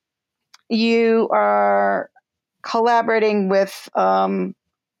 Well, you are collaborating with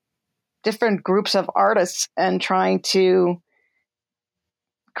different groups of artists and trying to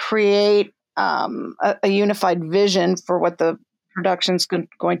create a unified vision for what the production's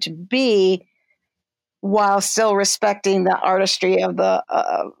going to be, while still respecting the artistry of the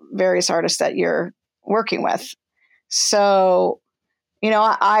various artists that you're working with. So,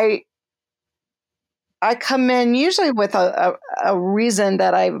 I come in usually with a reason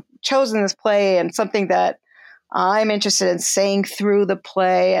that I've chosen this play and something that I'm interested in saying through the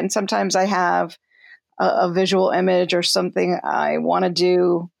play. And sometimes I have a visual image or something I want to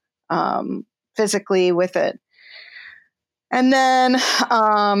do physically with it. And then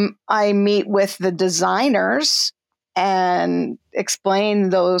I meet with the designers and explain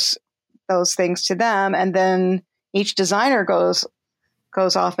those things to them. And then each designer goes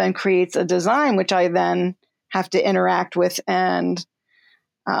off and creates a design, which I then have to interact with and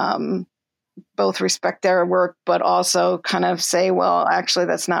both respect their work, but also kind of say, well, actually,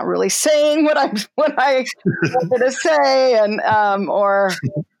 that's not really saying what I wanted to say, and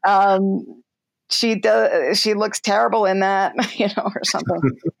she looks terrible in that, or something.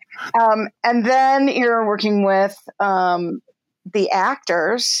 And then you're working with the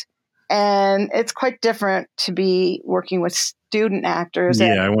actors, and it's quite different to be working with student actors.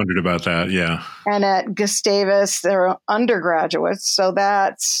 Yeah, I wondered about that. Yeah. And at Gustavus, they're undergraduates. So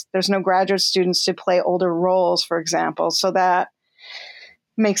there's no graduate students to play older roles, for example. So that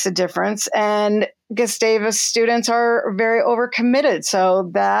makes a difference. And Gustavus students are very overcommitted.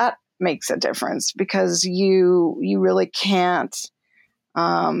 So that makes a difference because you really can't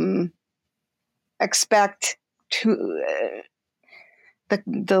expect to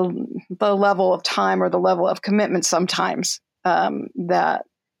the level of time or the level of commitment sometimes that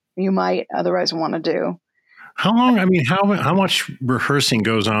you might otherwise want to do. How long? I mean, how much rehearsing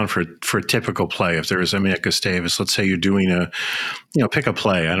goes on for a typical play? If there is, at Gustavus, let's say you're doing pick a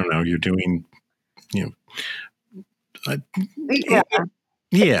play. I don't know. You're doing, Yeah.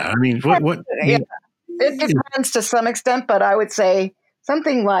 Yeah. I mean, what? Yeah. It depends to some extent, but I would say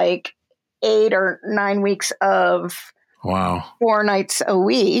something like 8 or 9 weeks of Wow. 4 nights a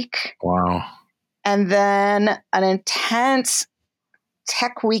week. Wow. And then an intense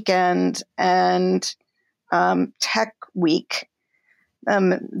tech weekend and tech week.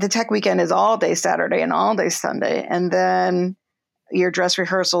 The tech weekend is all day Saturday and all day Sunday. And then your dress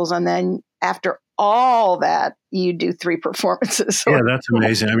rehearsals. And then after all that, you do 3 performances. Yeah, that's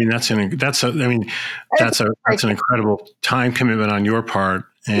amazing. I mean, that's an incredible time commitment on your part.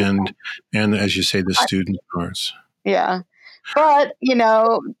 And as you say, the student parts. Yeah. But,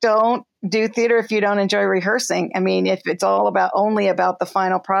 don't do theater if you don't enjoy rehearsing. I mean, if it's all only about the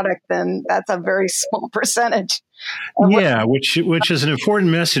final product, then that's a very small percentage. Yeah, which is an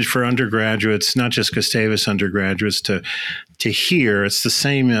important message for undergraduates, not just Gustavus undergraduates, to hear. It's the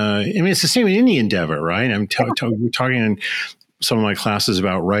same. It's the same in any endeavor, right? I'm talking in some of my classes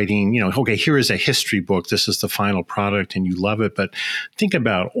about writing, okay, here is a history book. This is the final product and you love it. But think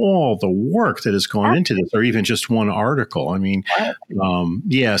about all the work that has gone into this, or even just one article. I mean,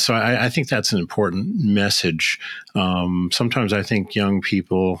 so I think that's an important message. Sometimes I think young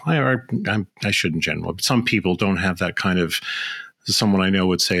people, I shouldn't general, but some people don't have that kind of, someone I know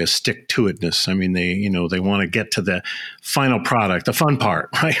would say, a stick-to-itness. I mean, they want to get to the final product, the fun part,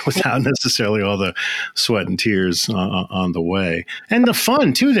 right, without necessarily all the sweat and tears on the way, and the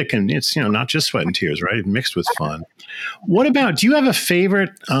fun too. It's not just sweat and tears, right, mixed with fun. What about? Do you have a favorite?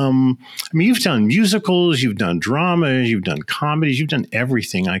 You've done musicals, you've done dramas, you've done comedies, you've done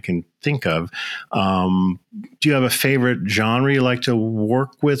everything I can think of. Do you have a favorite genre you like to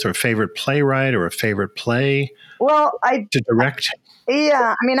work with, or a favorite playwright, or a favorite play? Well, to direct.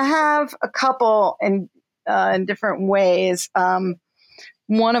 Yeah, I have a couple in different ways.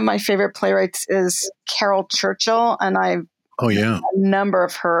 One of my favorite playwrights is Carol Churchill, and I've a number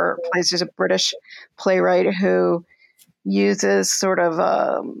of her plays. She's a British playwright who uses sort of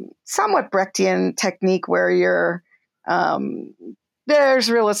a somewhat Brechtian technique where you're there's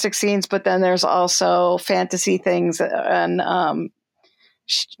realistic scenes, but then there's also fantasy things. And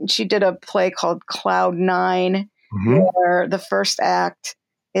she did a play called Cloud 9, where the first act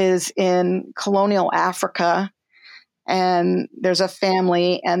is in colonial Africa, and there's a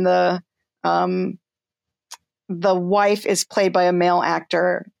family, and the wife is played by a male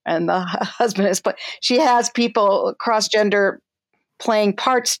actor, and the husband is played. She has people cross-gender playing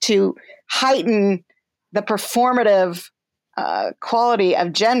parts to heighten the performative quality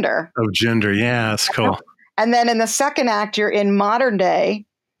of gender. Yeah, that's cool. And then in the second act, you're in modern day,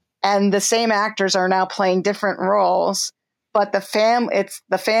 and the same actors are now playing different roles, but it's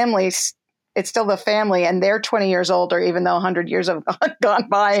the family it's still the family, and they're 20 years older, even though 100 years have gone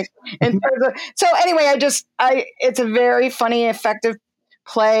by. So anyway, it's a very funny, effective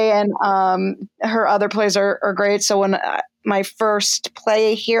play, and her other plays are great. So when my first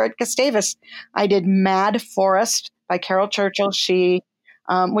play here at Gustavus, I did Mad Forest by Carol Churchill. She,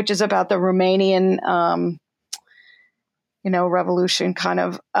 which is about the Romanian, revolution kind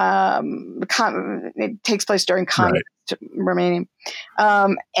of. It takes place during communist Romania,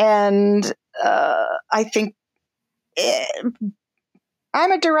 and I think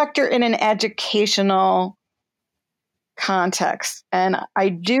I'm a director in an educational context, and I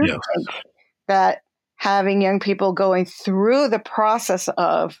do think that having young people going through the process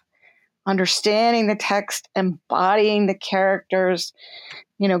of understanding the text, embodying the characters,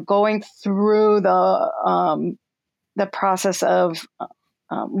 going through the process of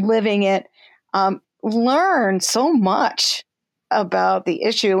living it, learn so much about the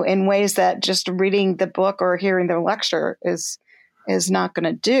issue in ways that just reading the book or hearing the lecture is not going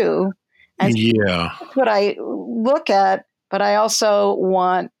to do. And that's what I look at, but I also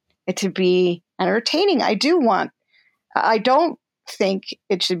want it to be entertaining. I don't think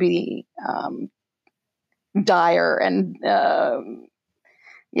it should be dire and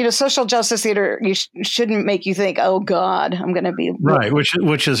social justice theater shouldn't make you think, oh God, I'm going to be right.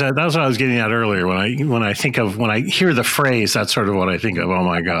 Which is that's what I was getting at earlier. When I hear the phrase, that's sort of what I think of. Oh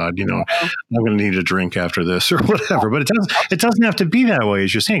my God, I'm going to need a drink after this or whatever. But it doesn't have to be that way,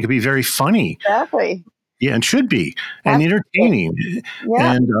 as you're saying. It could be very funny. Exactly. Yeah, and should be, and entertaining.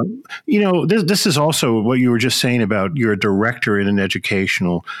 Yeah. And, this is also what you were just saying about you're a director in an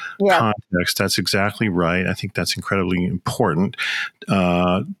educational context. That's exactly right. I think that's incredibly important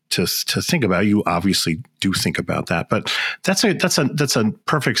to think about. You obviously do think about that, but that's a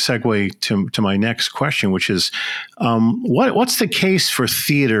perfect segue to my next question, which is, what's the case for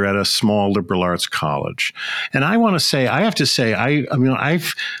theater at a small liberal arts college? And I have to say, I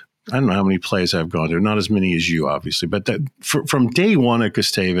don't know how many plays I've gone to, not as many as you, obviously, but from day one at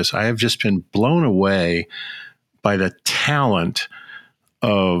Gustavus, I have just been blown away by the talent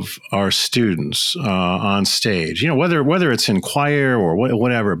of our students on stage. Whether it's in choir or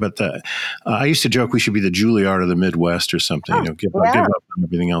whatever. But I used to joke we should be the Juilliard of the Midwest or something. Give up on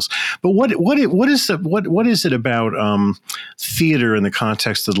everything else. But what is it about theater in the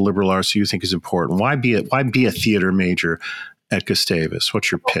context of the liberal arts that you think is important? Why be a theater major at Gustavus? What's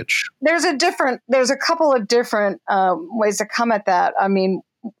your pitch? There's a couple of different ways to come at that. I mean,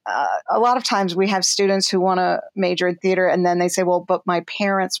 a lot of times we have students who want to major in theater, and then they say, well, but my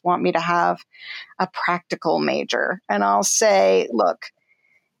parents want me to have a practical major. And I'll say, look,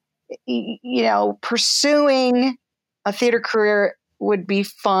 pursuing a theater career would be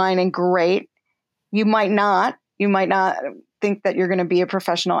fine and great. You might not think that you're going to be a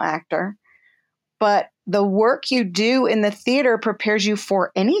professional actor, but the work you do in the theater prepares you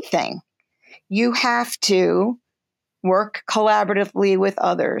for anything. You have to work collaboratively with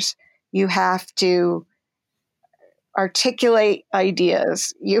others. You have to articulate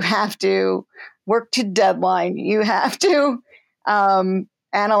ideas. You have to work to deadline. You have to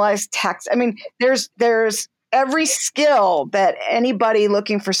analyze text. I mean, there's every skill that anybody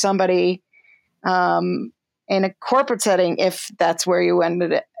looking for somebody in a corporate setting, if that's where you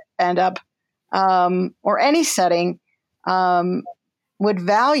end up, or any setting, would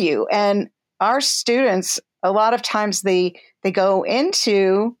value. And our students, a lot of times they go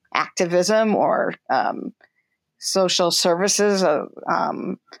into activism or social services,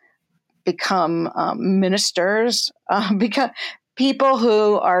 become ministers, become people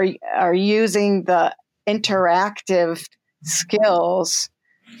who are using the interactive skills,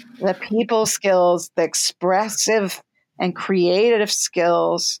 the people skills, the expressive and creative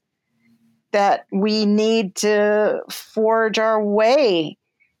skills that we need to forge our way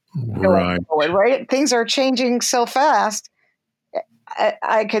going forward, right? Things are changing so fast.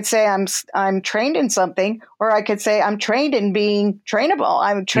 I could say I'm trained in something, or I could say I'm trained in being trainable.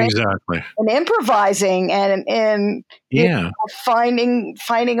 I'm trained in improvising and in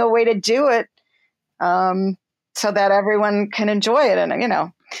finding a way to do it so that everyone can enjoy it.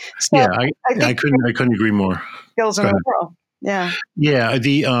 And so I couldn't agree more. Skills in the world. Yeah. Yeah.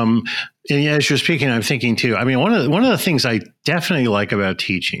 And as you're speaking, I'm thinking too. I mean, one of the things I definitely like about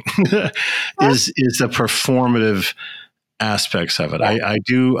teaching is the performative aspects of it. I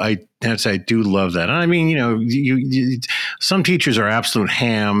do love that. And I mean, you some teachers are absolute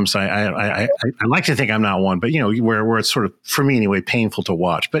hams. I like to think I'm not one, but where it's sort of, for me anyway, painful to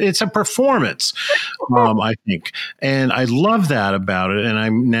watch. But it's a performance, I think, and I love that about it. And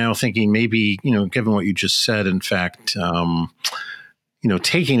I'm now thinking maybe given what you just said, in fact,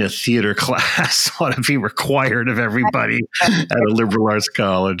 taking a theater class ought to be required of everybody at a liberal arts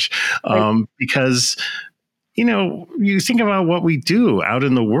college, because you think about what we do out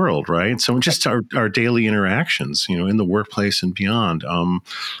in the world, right? So just our daily interactions, in the workplace and beyond,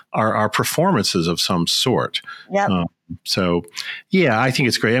 are performances of some sort. Yeah. So, yeah, I think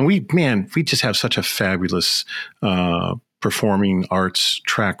it's great. And we just have such a fabulous performing arts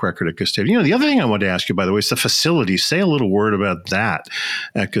track record at Gustavus. The other thing I wanted to ask you, by the way, is the facilities. Say a little word about that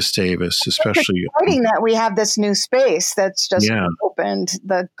at Gustavus, especially. It's exciting that we have this new space that's just opened,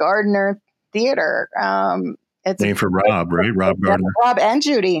 the Gardner Theater. It's named for Rob, right? Rob Gardner. Rob and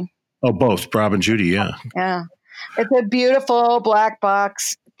Judy. Oh, both Rob and Judy. Yeah. Yeah. It's a beautiful black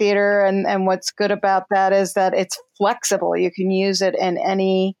box theater. And what's good about that is that it's flexible. You can use it in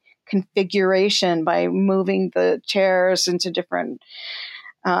any configuration by moving the chairs into different,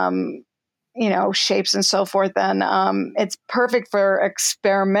 shapes and so forth. And it's perfect for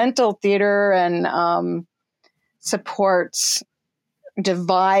experimental theater and supports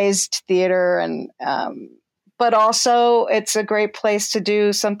devised theater and but also it's a great place to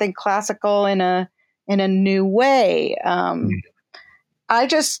do something classical in a new way. I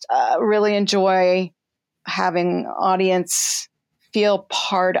just really enjoy having audience feel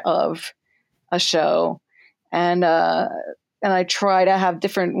part of a show, and I try to have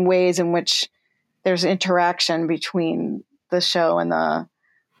different ways in which there's interaction between the show and the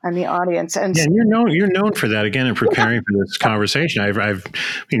audience. And you're known for that. Again, in preparing for this conversation, I've read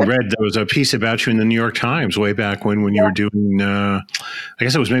there was a piece about you in the New York Times way back when you were doing, I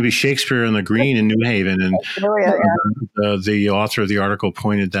guess it was maybe Shakespeare on the Green in New Haven, and the author of the article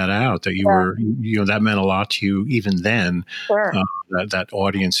pointed that out, that you were, that meant a lot to you even then. Sure. That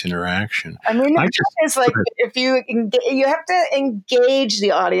audience interaction. I mean, it's like if you have to engage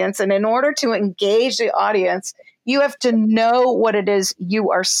the audience, and in order to engage the audience, you have to know what it is you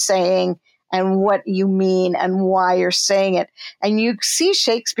are saying and what you mean and why you're saying it. And you see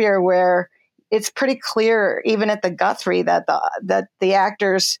Shakespeare where it's pretty clear, even at the Guthrie, that the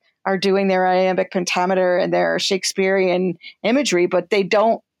actors are doing their iambic pentameter and their Shakespearean imagery, but they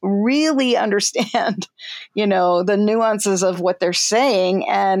don't really understand, the nuances of what they're saying.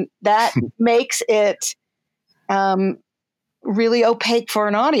 And that makes it really opaque for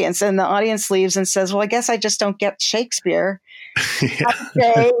an audience, and the audience leaves and says, well, I guess I just don't get Shakespeare. I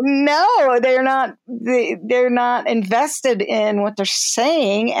say, no, they're not invested in what they're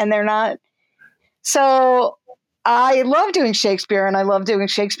saying, and they're not. So I love doing Shakespeare, and I love doing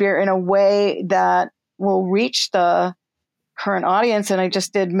Shakespeare in a way that will reach the current audience. And I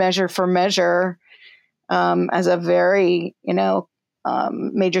just did Measure for Measure as a very,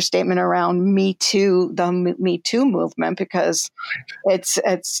 major statement around Me Too, the Me Too movement, because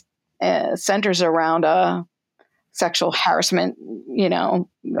it's centers around sexual harassment,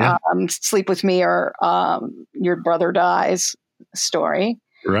 Sleep With Me or Your Brother Dies story.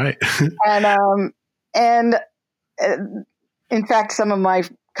 Right. And in fact, some of my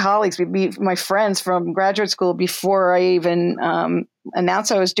colleagues, my friends from graduate school, before I even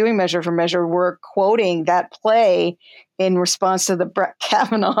announced I was doing Measure for Measure, were quoting that play in response to the Brett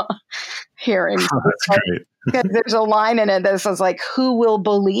Kavanaugh hearings. Oh, that's great. Because there's a line in it that says, like, who will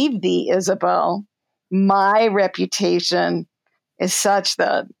believe thee, Isabel? My reputation is such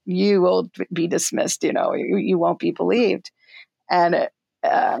that you will be dismissed. You won't be believed. And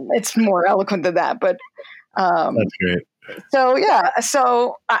it's more eloquent than that. But that's great. So, yeah.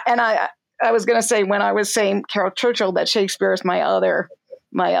 So, and I was going to say, when I was saying Caryl Churchill, that Shakespeare is my other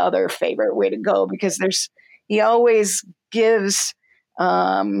favorite way to go, because he always gives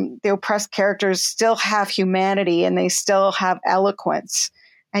the oppressed characters still have humanity, and they still have eloquence,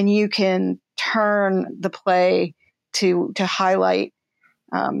 and you can turn the play to highlight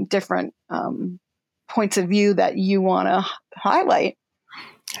different points of view that you want to highlight.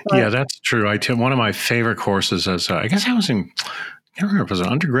 Yeah, that's true. One of my favorite courses I guess I was in, I can't remember if it was an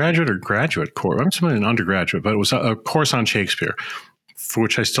undergraduate or graduate course. I'm an undergraduate, but it was a course on Shakespeare, for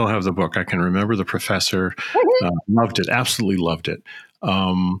which I still have the book. I can remember the professor. Loved it. Absolutely loved it.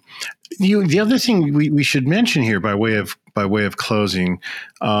 The other thing we should mention here by way of closing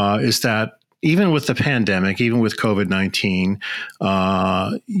is that even with the pandemic, even with COVID-19,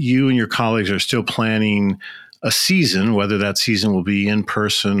 you and your colleagues are still planning a season, whether that season will be in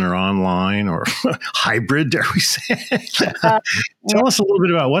person or online or hybrid, dare we say. Tell us a little bit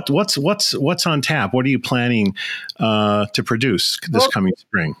about what's on tap. What are you planning to produce this coming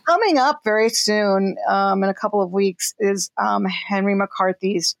spring? Coming up very soon, in a couple of weeks, is Henry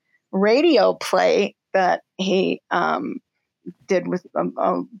McCarthy's radio play that he did with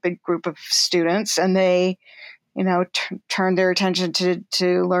a big group of students, and they turn their attention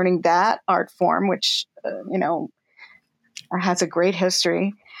to learning that art form, which, has a great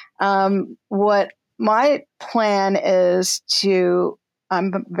history. What my plan is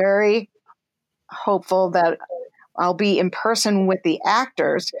I'm very hopeful that I'll be in person with the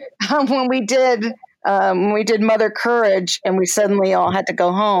actors. When we did Mother Courage and we suddenly all had to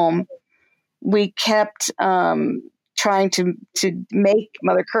go home, we kept trying to make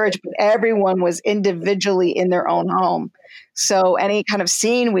Mother Courage, but everyone was individually in their own home. So any kind of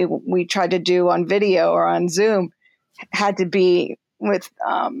scene we tried to do on video or on Zoom had to be with,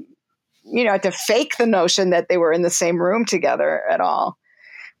 to fake the notion that they were in the same room together at all.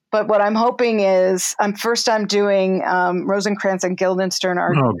 But what I'm hoping is, I'm doing Rosencrantz and Guildenstern.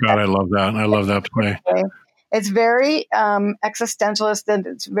 Oh God, I love that. I love that play. It's very existentialist, and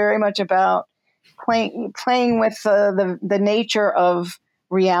it's very much about playing with the nature of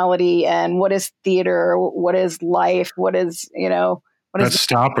reality and what is theater, what is life, what is, That's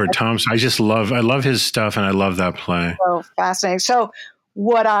Stoppard, Tom. I love his stuff, and I love that play. So fascinating. So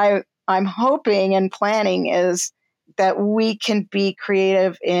what I'm hoping and planning is that we can be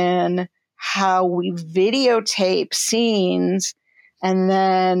creative in how we videotape scenes and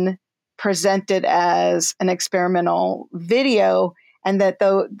then present it as an experimental video, and that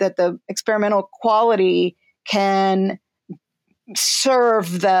the experimental quality can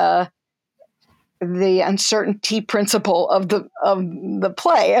serve the uncertainty principle of the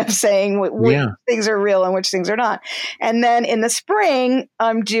play, of saying which things are real and which things are not. And then in the spring,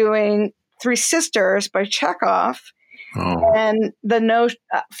 I'm doing Three Sisters by Chekhov. Oh. And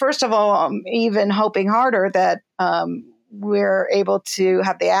first of all, I'm even hoping harder that we're able to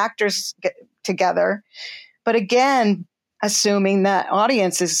have the actors get together. But again, assuming that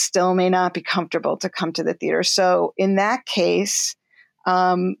audiences still may not be comfortable to come to the theater. So in that case,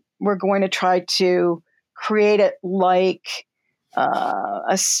 we're going to try to create it like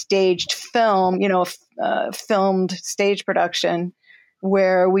a staged film, a filmed stage production,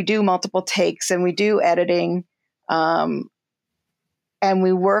 where we do multiple takes and we do editing. And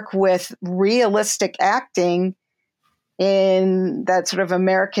we work with realistic acting in that sort of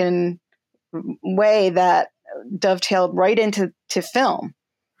American way that dovetailed right into film,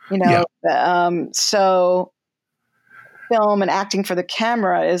 so film and acting for the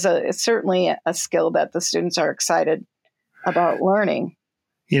camera is certainly a skill that the students are excited about learning.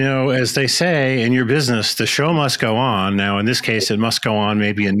 As they say in your business, the show must go on. Now, in this case, it must go on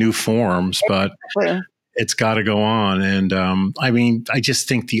maybe in new forms, but it's got to go on. And I just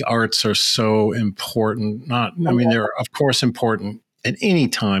think the arts are so important. They're of course important at any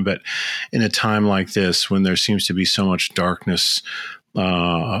time, but in a time like this, when there seems to be so much darkness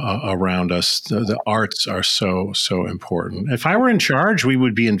around us, the arts are so, so important. If I were in charge, we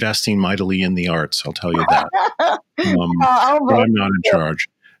would be investing mightily in the arts. I'll tell you that. But I'm not in charge.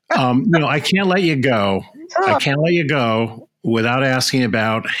 I can't let you go. I can't let you go without asking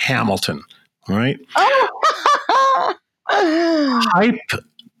about Hamilton. All right. Hype,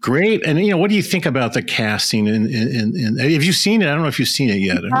 great. And what do you think about the casting? Have you seen it? I don't know if you've seen it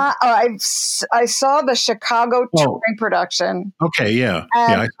yet. I saw the Chicago touring production. Okay, yeah,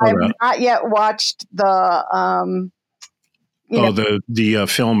 I saw that. I've not yet watched the the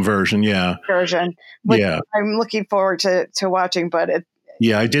film version. Yeah, I'm looking forward to watching, but it.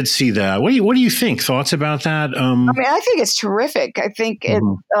 Yeah, I did see that. What do you think? Thoughts about that? I think it's terrific. I think it's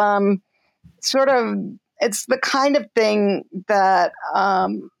it's the kind of thing that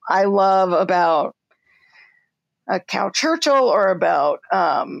I love about Cal Churchill or about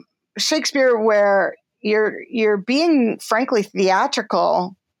Shakespeare, where you're being frankly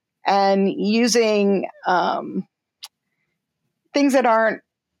theatrical and using things that aren't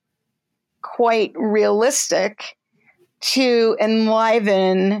quite realistic to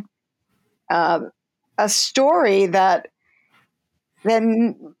enliven a story that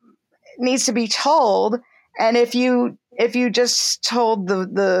then needs to be told. And if you just told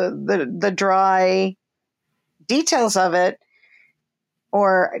the dry details of it,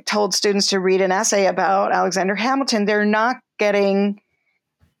 or told students to read an essay about Alexander Hamilton, they're not getting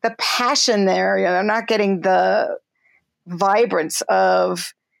the passion there. They're not getting the vibrance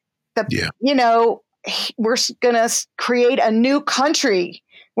of we're going to create a new country.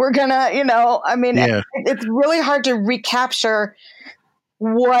 We're going to, it's really hard to recapture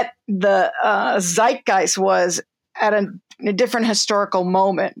what the zeitgeist was at a different historical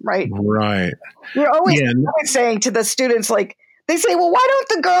moment, right? Right. You're always saying to the students, like, they say, well, why don't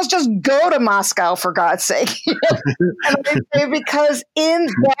the girls just go to Moscow, for God's sake? And I say, because in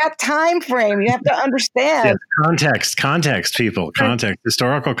that time frame, you have to understand. Yes, context, people, context,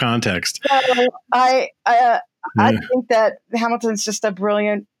 historical context. So I think that Hamilton's just a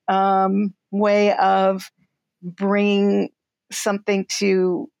brilliant way of bringing something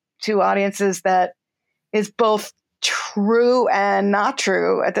to audiences that is both true and not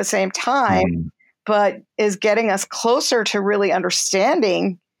true at the same time, but is getting us closer to really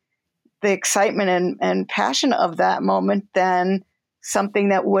understanding the excitement and passion of that moment than something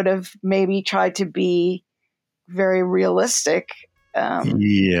that would have maybe tried to be very realistic.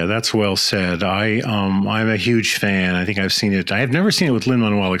 Yeah, that's well said. I'm a huge fan. I think I've seen it. I have never seen it with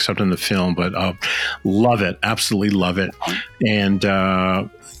Lin-Manuel except in the film, but love it. Absolutely love it. And,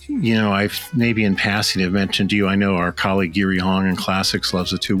 I've maybe in passing have mentioned to you, I know our colleague Yuri Hong in Classics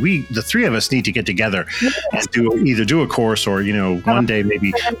loves it too. The three of us need to get together and do a course or, one day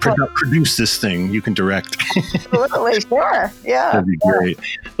maybe produce this thing. You can direct. Absolutely, sure. Yeah. That'd be great.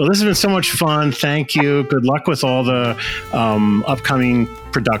 Well, this has been so much fun. Thank you. Good luck with all the upcoming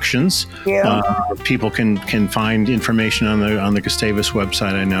productions. People can find information on the Gustavus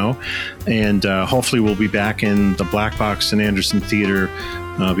website, I know. And hopefully we'll be back in the Black Box and Anderson Theater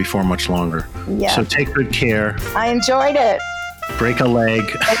before much longer. Yeah. So take good care. I enjoyed it. Break a leg.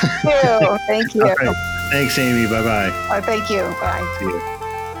 Thank you. Thank you. Right. Thanks, Amy. Bye-bye. Thank you. Bye. See you.